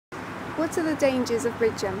What are the dangers of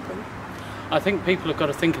bridge jumping? I think people have got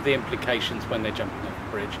to think of the implications when they're jumping off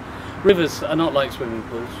a bridge. Rivers are not like swimming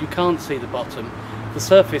pools. You can't see the bottom. The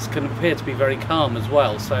surface can appear to be very calm as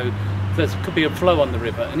well, so there could be a flow on the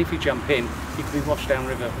river, and if you jump in, you can be washed down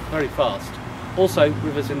river very fast. Also,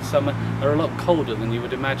 rivers in summer are a lot colder than you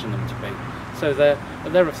would imagine them to be. So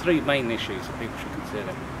there are three main issues that people should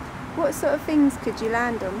consider. What sort of things could you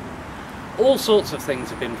land on? All sorts of things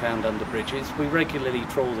have been found under bridges. We regularly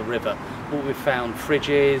trawl the river. What we've found: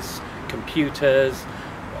 fridges, computers,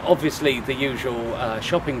 obviously the usual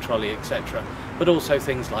shopping trolley, etc. But also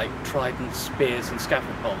things like tridents, spears and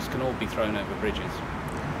scaffold poles can all be thrown over bridges.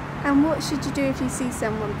 And what should you do if you see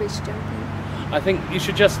someone bridge jumping? I think you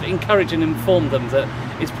should just encourage and inform them that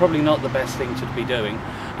it's probably not the best thing to be doing.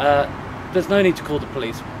 There's no need to call the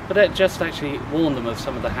police, but just actually warn them of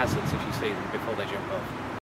some of the hazards if you see them before they jump off.